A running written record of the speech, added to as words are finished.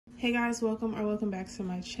Hey guys, welcome back to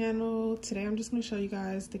my channel. Today I'm just going to show you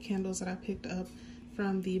guys the candles that I picked up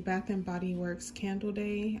from the Bath and Body Works candle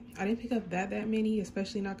day. I didn't pick up that many,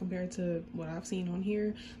 especially not compared to what I've seen on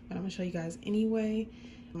here, but I'm going to show you guys anyway.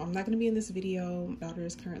 I'm not going to be in this video. My daughter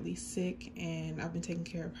is currently sick and I've been taking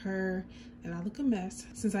care of her and I look a mess.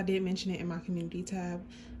 Since I did mention it in my community tab,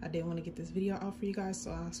 I did want to get this video out for you guys,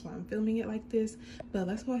 so that's why I'm filming it like this. But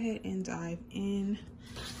let's go ahead and dive in.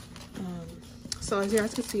 So as you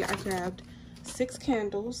guys can see, I grabbed 6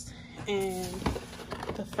 candles, and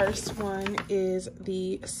the first one is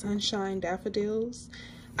the Sunshine Daffodils.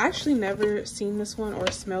 I actually never seen this one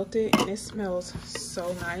or smelt it, and it smells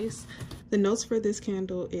so nice. The notes for this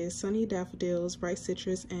candle is Sunny Daffodils, Bright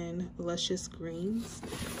Citrus, and Luscious Greens.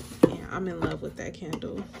 And I'm in love with that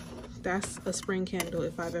candle. That's a spring candle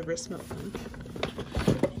if I've ever smelt one.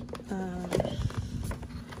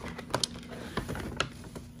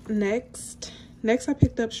 Next I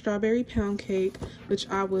picked up Strawberry Pound Cake, which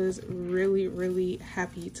I was really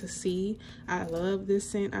happy to see. I love this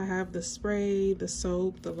scent. I have the spray, the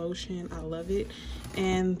soap, the lotion. I love it.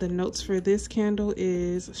 And the notes for this candle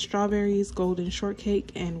is strawberries, golden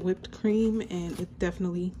shortcake, and whipped cream, and it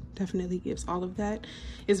definitely gives all of that.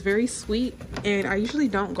 It's very sweet, and I usually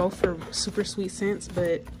don't go for super sweet scents,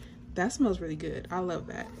 but that smells really good. I love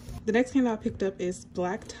that. The next candle I picked up is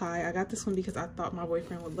Black Tie. I got this one because I thought my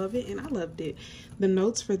boyfriend would love it, and I loved it. The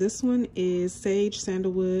notes for this one is sage,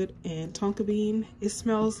 sandalwood, and tonka bean. It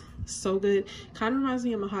smells so good. Kind of reminds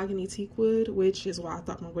me of mahogany teakwood, which is why I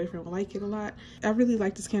thought my boyfriend would like it a lot. I really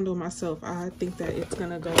like this candle myself. I think that it's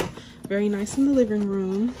gonna go very nice in the living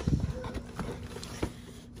room.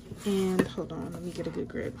 And hold on, let me get a good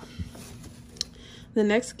grip. The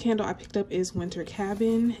next candle I picked up is Winter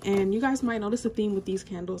Cabin, and you guys might notice a theme with these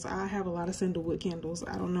candles. I have a lot of sandalwood candles.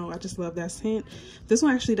 I don't know, I just love that scent. This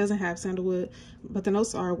one actually doesn't have sandalwood, but the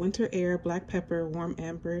notes are winter air, black pepper, warm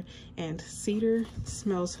amber, and cedar. It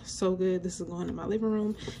smells so good. This is going in my living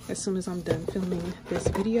room as soon as I'm done filming this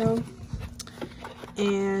video.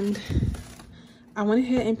 And I went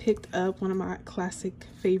ahead and picked up one of my classic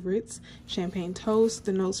favorites, Champagne Toast.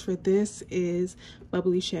 The notes for this is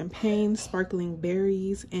bubbly champagne, sparkling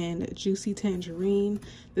berries, and juicy tangerine.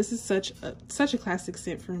 This is such a classic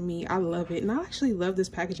scent for me. I love it, and I actually love this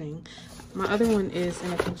packaging. My other one is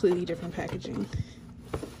in a completely different packaging.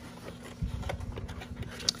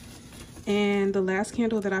 And the last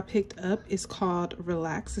candle that I picked up is called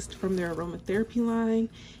Relax. It's from their aromatherapy line,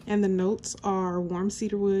 and the notes are warm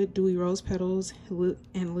cedarwood, dewy rose petals,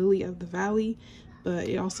 and lily of the valley. But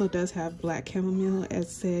it also does have black chamomile,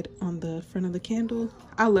 as said on the front of the candle.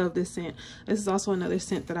 I love this scent. This is also another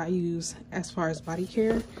scent that I use as far as body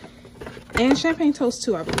care, and Champagne Toast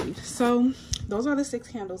too, I believe. So those are the 6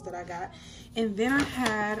 candles that I got. And then I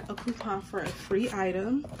had a coupon for a free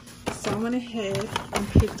item, so I went ahead and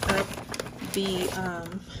picked up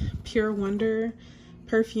the Pure Wonder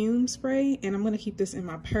perfume spray, and I'm going to keep this in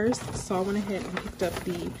my purse. So I went ahead and picked up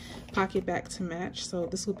the pocket back to match. So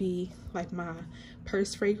this will be like my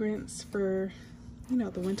purse fragrance for, you know,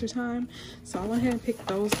 the winter time. So I went ahead and picked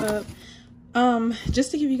those up.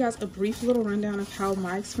 Just to give you guys a brief little rundown of how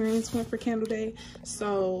my experience went for candle day.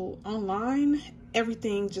 So online,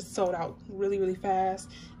 everything just sold out really fast.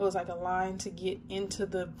 It was like a line to get into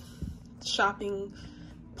the shopping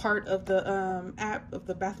part of the app, of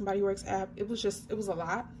the Bath and Body Works app. It was a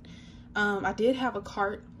lot. I did have a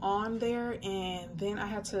cart on there, and then I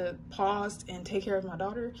had to pause and take care of my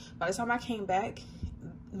daughter. By the time I came back,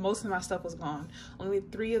 most of my stuff was gone. Only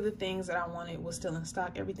 3 of the things that I wanted was still in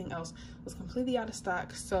stock. Everything else was completely out of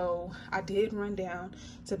stock. So I did run down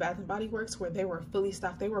to Bath and Body Works, where they were fully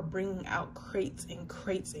stocked. They were bringing out crates and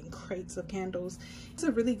crates and crates of candles. It's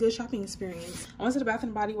a really good shopping experience. I went to the Bath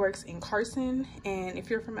and Body Works in Carson, and if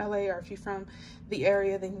you're from LA or if you're from the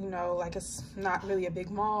area, then you know, like, it's not really a big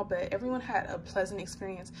mall, but everyone had a pleasant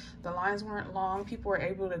experience. The lines weren't long. People were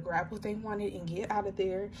able to grab what they wanted and get out of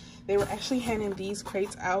there. They were actually handing these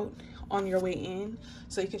crates out on your way in,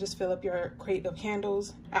 so you could just fill up your crate of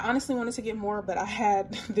candles. I honestly wanted to get more, but I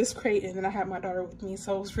had this crate and then I had my daughter with me,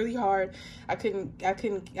 so it was really hard. I couldn't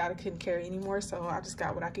carry anymore, so I just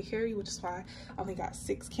got what I could carry, which is why I only got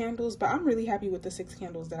 6 candles. But I'm really happy with the 6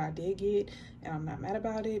 candles that I did get, and I'm not mad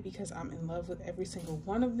about it because I'm in love with every single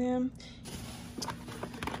one of them.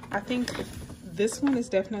 I think this one is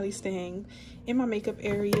definitely staying in my makeup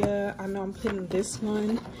area. I know I'm putting this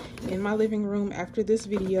one in my living room after this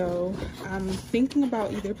video. I'm thinking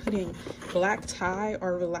about either putting Black Tie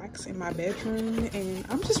or Relax in my bedroom, and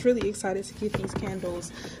I'm just really excited to get these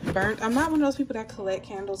candles burnt. I'm not one of those people that collect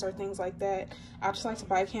candles or things like that. I just like to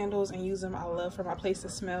buy candles and use them. I love for my place to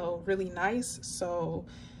smell really nice, so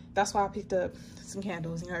that's why I picked up some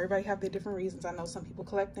candles. You know, everybody have their different reasons. I know some people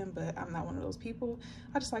collect them, but I'm not one of those people.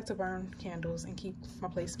 I just like to burn candles and keep my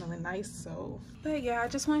place smelling nice. So, but yeah, I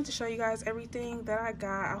just wanted to show you guys everything that I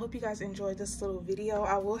got. I hope you guys enjoyed this little video.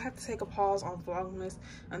 I will have to take a pause on Vlogmas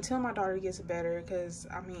until my daughter gets better, because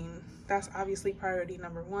I mean, that's obviously priority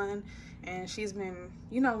number one. And she's been,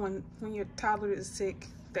 you know, when your toddler is sick,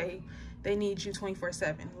 they need you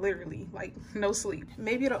 24/7, literally, like no sleep.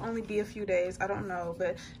 Maybe it'll only be a few days, I don't know,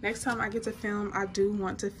 but next time I get to film, I do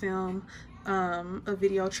want to film a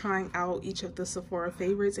video trying out each of the Sephora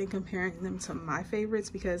favorites and comparing them to my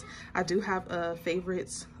favorites, because I do have a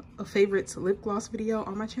favorites lip gloss video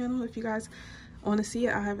on my channel. If you guys want to see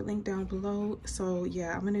it, I'll have it linked down below. So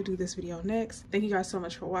yeah, I'm gonna do this video next. Thank you guys so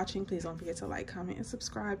much for watching. Please don't forget to like, comment, and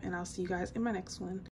subscribe, and I'll see you guys in my next one.